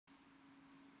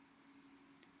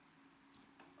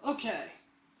Okay,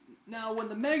 now when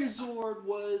the Megazord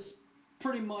was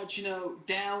pretty much,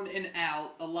 down and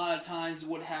out, a lot of times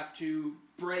would have to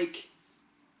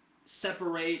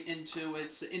separate into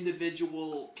its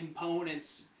individual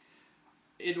components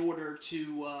in order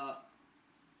to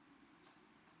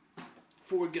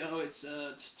forego its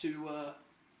to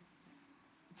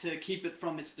keep it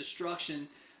from its destruction.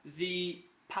 The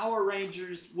Power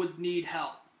Rangers would need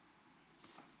help,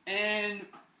 and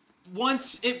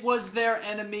once it was their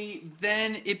enemy,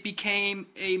 then it became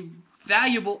a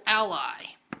valuable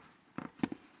ally.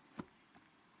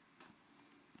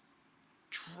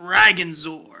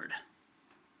 Dragonzord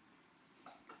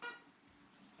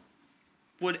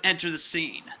would enter the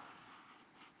scene.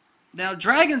 Now,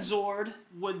 Dragonzord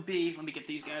would be... Let me get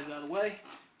these guys out of the way.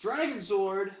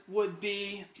 Dragonzord would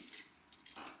be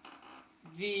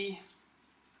the...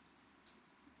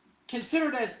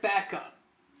 considered as backup.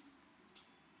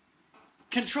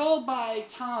 Controlled by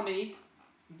Tommy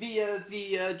via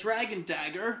the Dragon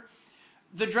Dagger,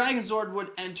 the Dragonzord would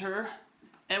enter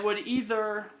and would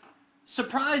either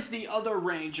surprise the other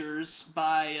Rangers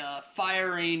by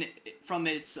firing from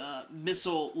its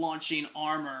missile-launching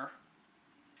armor,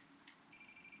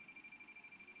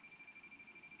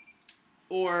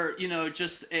 or,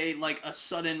 just a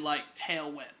sudden,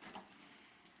 tail whip.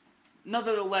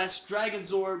 Nevertheless,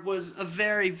 Dragonzord was a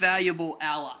very valuable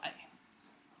ally,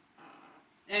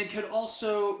 and could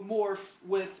also morph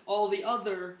with all the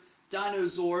other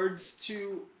Dinozords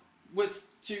to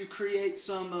create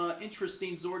some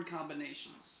interesting Zord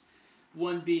combinations.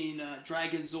 One being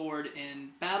Dragonzord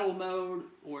in battle mode,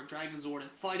 or Dragonzord in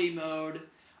fighting mode.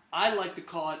 I like to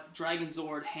call it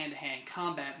Dragonzord hand-to-hand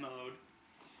combat mode.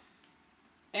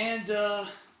 And the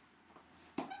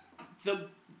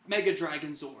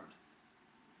Megadragonzord.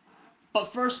 But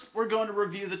first, we're going to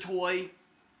review the toy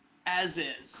as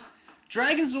is.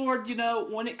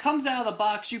 Dragonzord, when it comes out of the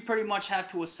box, you pretty much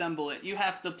have to assemble it. You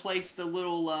have to place the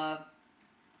little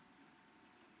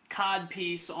cod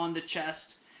piece on the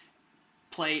chest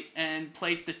plate and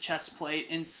place the chest plate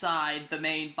inside the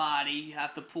main body. You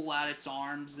have to pull out its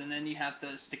arms, and then you have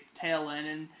to stick the tail in,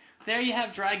 and there you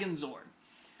have Dragonzord.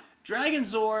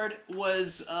 Dragonzord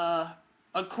was,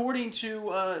 according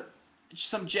to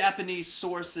some Japanese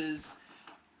sources,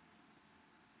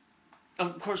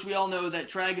 of course, we all know that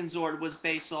Dragonzord was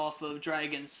based off of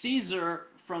Dragon Caesar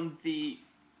from the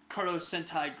Kuro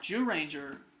Sentai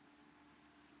Zyuranger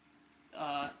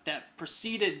that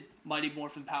preceded Mighty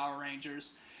Morphin Power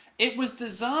Rangers. It was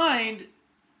designed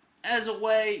as a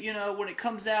way, when it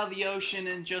comes out of the ocean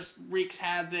and just wreaks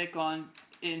havoc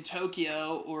in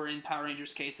Tokyo, or in Power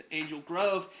Rangers' case, Angel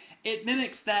Grove, it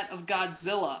mimics that of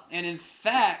Godzilla. And in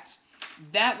fact,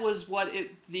 that was what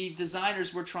the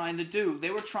designers were trying to do.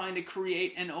 They were trying to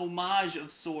create an homage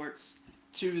of sorts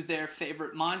to their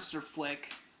favorite monster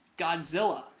flick,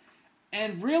 Godzilla.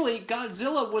 And really,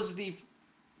 Godzilla was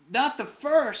not the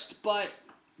first, but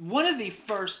one of the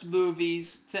first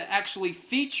movies to actually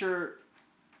feature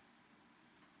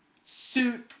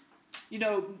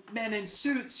men in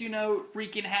suits,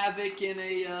 wreaking havoc in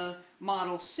a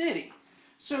model city.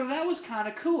 So that was kind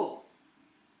of cool.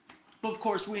 But of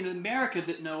course, we in America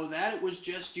didn't know that. It was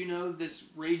just,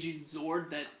 this raging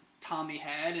Zord that Tommy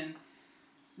had. And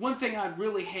one thing I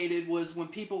really hated was when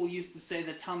people used to say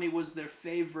that Tommy was their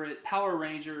favorite Power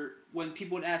Ranger, when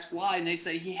people would ask why, and they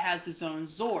say he has his own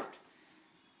Zord.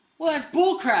 Well, that's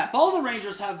bullcrap. All the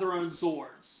Rangers have their own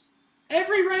Zords.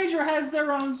 Every Ranger has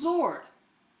their own Zord.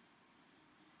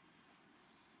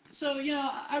 So,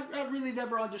 I really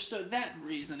never understood that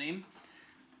reasoning.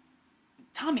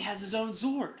 Tommy has his own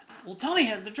Zord. Well, Tommy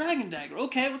has the Dragon Dagger.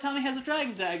 Okay, well, Tommy has a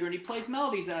Dragon Dagger and he plays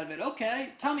melodies out of it. Okay,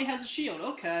 Tommy has a shield.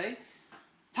 Okay.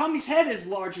 Tommy's head is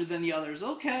larger than the others.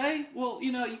 Okay. Well,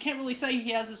 you can't really say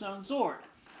he has his own Zord.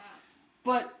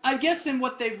 But I'm guessing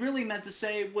what they really meant to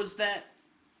say was that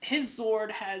his Zord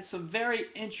had some very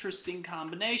interesting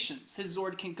combinations. His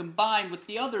Zord can combine with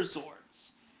the other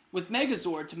Zords, with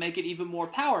Megazord, to make it even more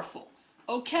powerful.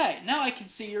 Okay, now I can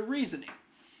see your reasoning.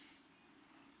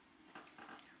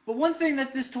 But one thing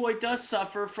that this toy does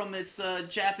suffer from its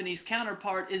Japanese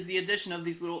counterpart is the addition of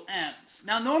these little M's.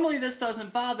 Now, normally this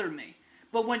doesn't bother me,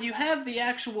 but when you have the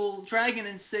actual dragon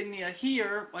insignia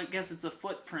here, I guess it's a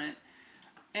footprint,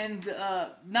 and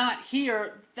not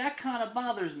here, that kind of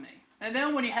bothers me. And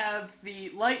then when you have the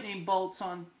lightning bolts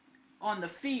on the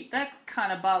feet, that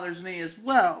kind of bothers me as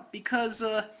well, because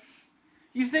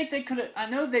you think they could have... I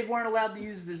know they weren't allowed to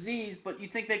use the Z's, but you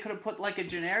think they could have put like a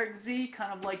generic Z,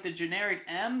 kind of like the generic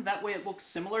M? That way it looks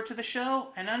similar to the show.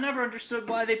 And I never understood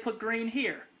why they put green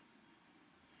here.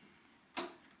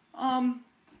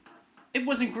 It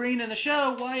wasn't green in the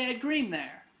show. Why add green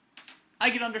there? I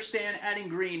can understand adding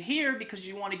green here because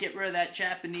you want to get rid of that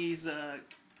Japanese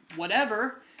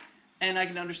whatever, and I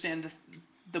can understand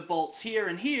the bolts here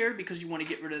and here because you want to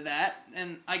get rid of that,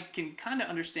 and I can kind of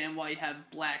understand why you have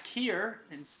black here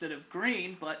instead of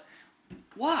green, but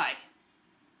why?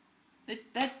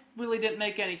 That really didn't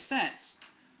make any sense.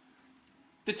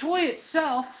 The toy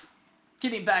itself,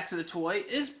 getting back to the toy,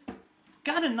 is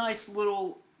got a nice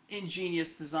little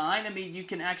ingenious design. I mean, you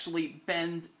can actually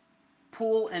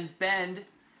pull and bend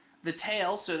the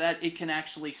tail so that it can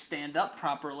actually stand up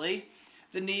properly.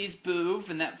 The knees move,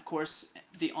 and that, of course,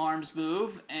 the arms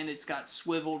move, and it's got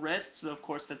swivel wrists, but of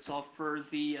course that's all for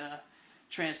the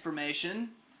transformation.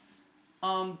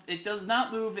 It does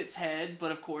not move its head,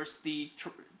 but of course the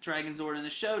Dragonzord in the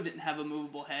show didn't have a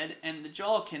movable head, and the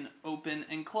jaw can open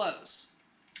and close.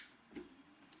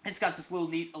 It's got this little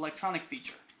neat electronic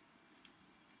feature.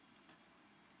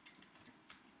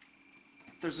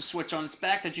 There's a switch on its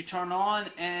back that you turn on,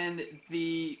 and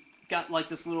got like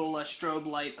this little strobe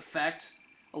light effect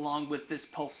along with this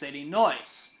pulsating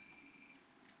noise.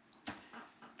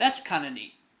 That's kind of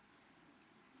neat.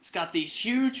 It's got these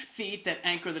huge feet that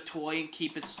anchor the toy and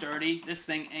keep it sturdy. This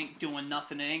thing ain't doing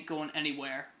nothing. It ain't going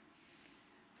anywhere.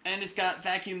 And it's got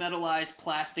vacuum metallized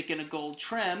plastic and a gold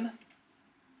trim,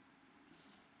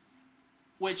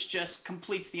 which just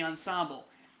completes the ensemble.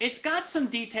 It's got some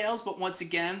details, but once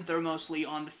again, they're mostly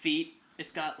on the feet.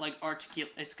 It's got like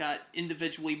it's got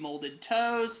individually molded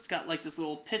toes. It's got like this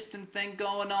little piston thing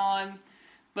going on,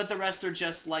 but the rest are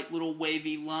just like little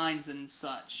wavy lines and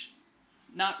such.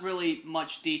 Not really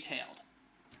much detailed.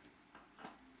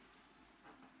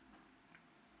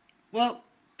 Well,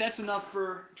 that's enough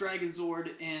for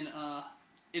Dragonzord in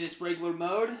its regular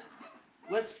mode.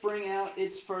 Let's bring out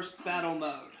its first battle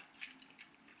mode.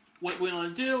 What we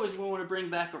want to do is we want to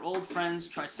bring back our old friends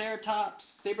Triceratops,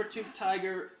 Saber-toothed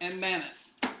Tiger, and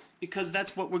Mammoth, because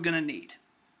that's what we're going to need.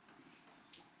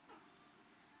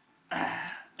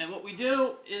 And what we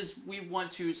do is we want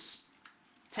to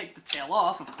take the tail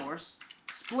off, of course,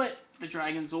 split the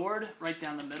Dragonzord right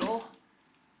down the middle,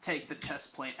 take the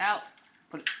chest plate out,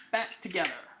 put it back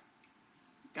together.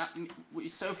 Got me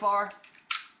so far?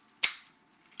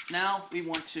 Now we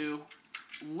want to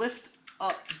lift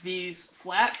up these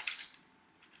flaps,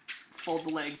 fold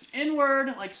the legs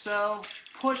inward like so,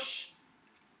 push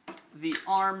the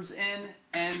arms in,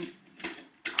 and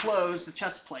close the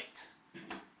chest plate.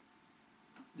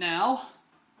 Now,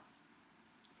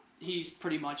 he's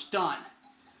pretty much done.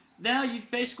 Now you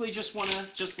basically just want to,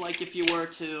 just like if you were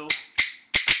to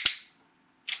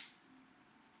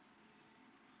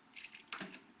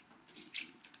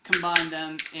combine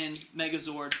them in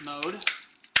Megazord mode.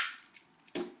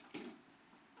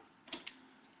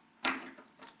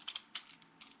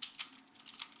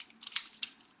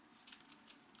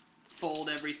 Fold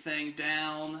everything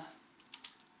down.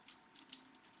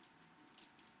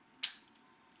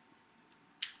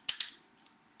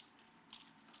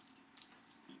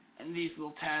 And these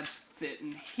little tabs fit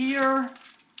in here.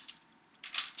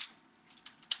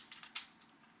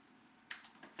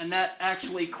 And that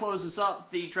actually closes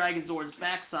up the Dragonzord's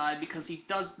backside because he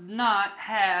does not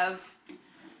have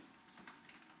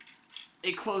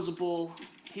a closable,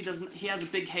 he has a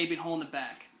big gaping hole in the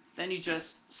back. Then you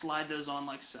just slide those on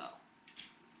like so.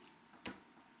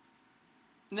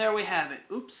 And there we have it.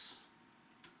 Oops.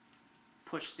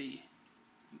 Push the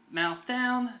mouth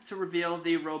down to reveal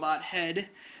the robot head.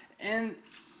 And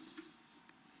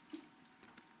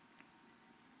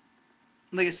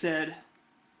like I said,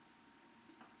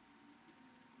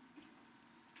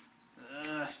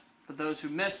 for those who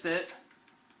missed it,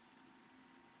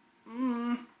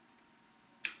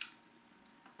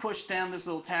 push down this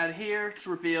little tab here to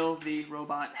reveal the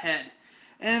robot head.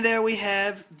 And there we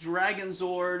have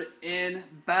Dragonzord in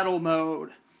battle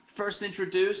mode. First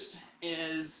introduced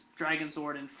is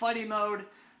Dragonzord in fighting mode.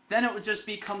 Then it would just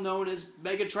become known as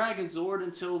Megadragonzord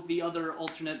until the other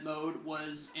alternate mode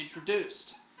was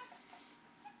introduced.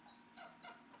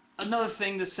 Another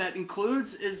thing the set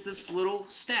includes is this little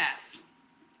staff.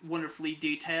 Wonderfully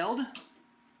detailed.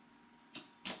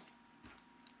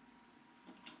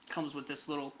 Comes with this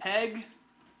little peg.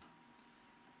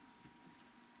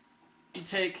 You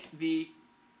take the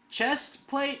chest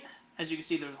plate, as you can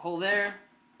see there's a hole there,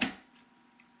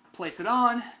 place it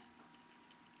on,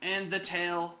 and the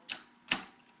tail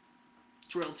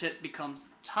drill tip becomes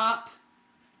the top,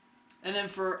 and then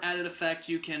for added effect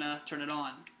you can turn it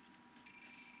on.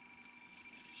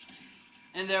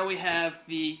 And there we have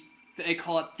they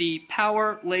call it the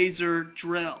Power Laser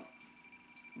Drill.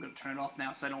 I'm going to turn it off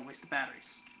now so I don't waste the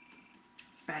batteries.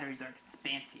 Batteries are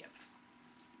expensive.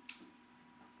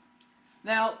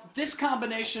 Now, this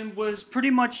combination was pretty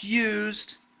much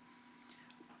used...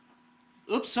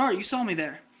 Oops, sorry, you saw me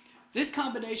there. This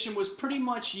combination was pretty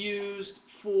much used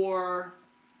for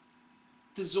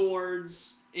the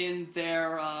Zords in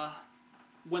their,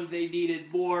 when they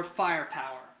needed more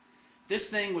firepower. This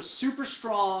thing was super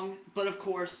strong, but of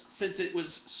course, since it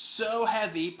was so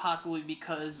heavy, possibly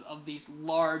because of these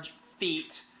large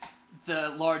feet, the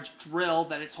large drill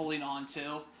that it's holding on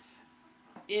to,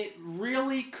 it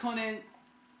really couldn't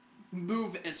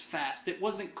move as fast. It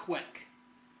wasn't quick.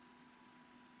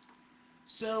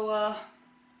 So,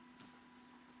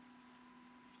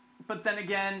 but then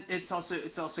again, it's also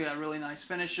got a really nice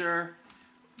finisher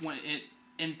when it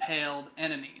impaled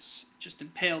enemies. Just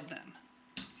impaled them.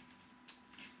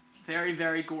 Very,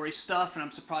 very gory stuff, and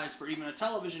I'm surprised for even a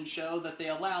television show that they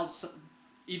allowed,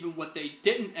 even what they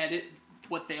didn't edit,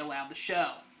 what they allowed to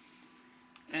show.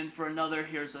 And for another,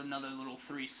 here's another little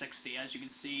 360. As you can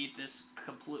see, this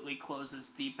completely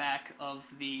closes the back of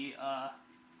the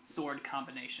Zord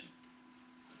combination.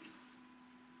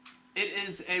 It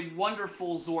is a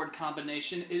wonderful Zord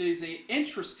combination. It is an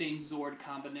interesting Zord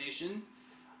combination.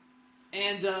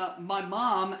 And my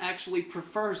mom actually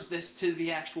prefers this to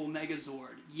the actual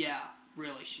Megazord. Yeah,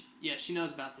 really. She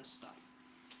knows about this stuff.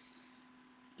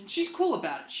 And she's cool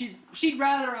about it. She'd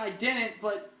rather I didn't,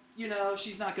 but, you know,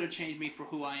 she's not going to change me for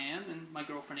who I am, and my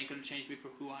girlfriend ain't going to change me for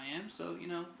who I am, so, you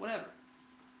know, whatever.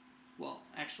 Well,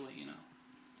 actually, you know.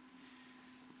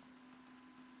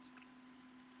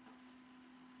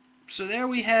 So there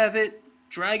we have it,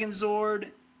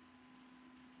 Dragonzord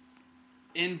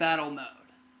in battle mode.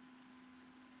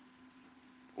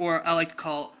 Or I like to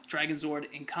call it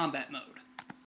Dragonzord in combat mode.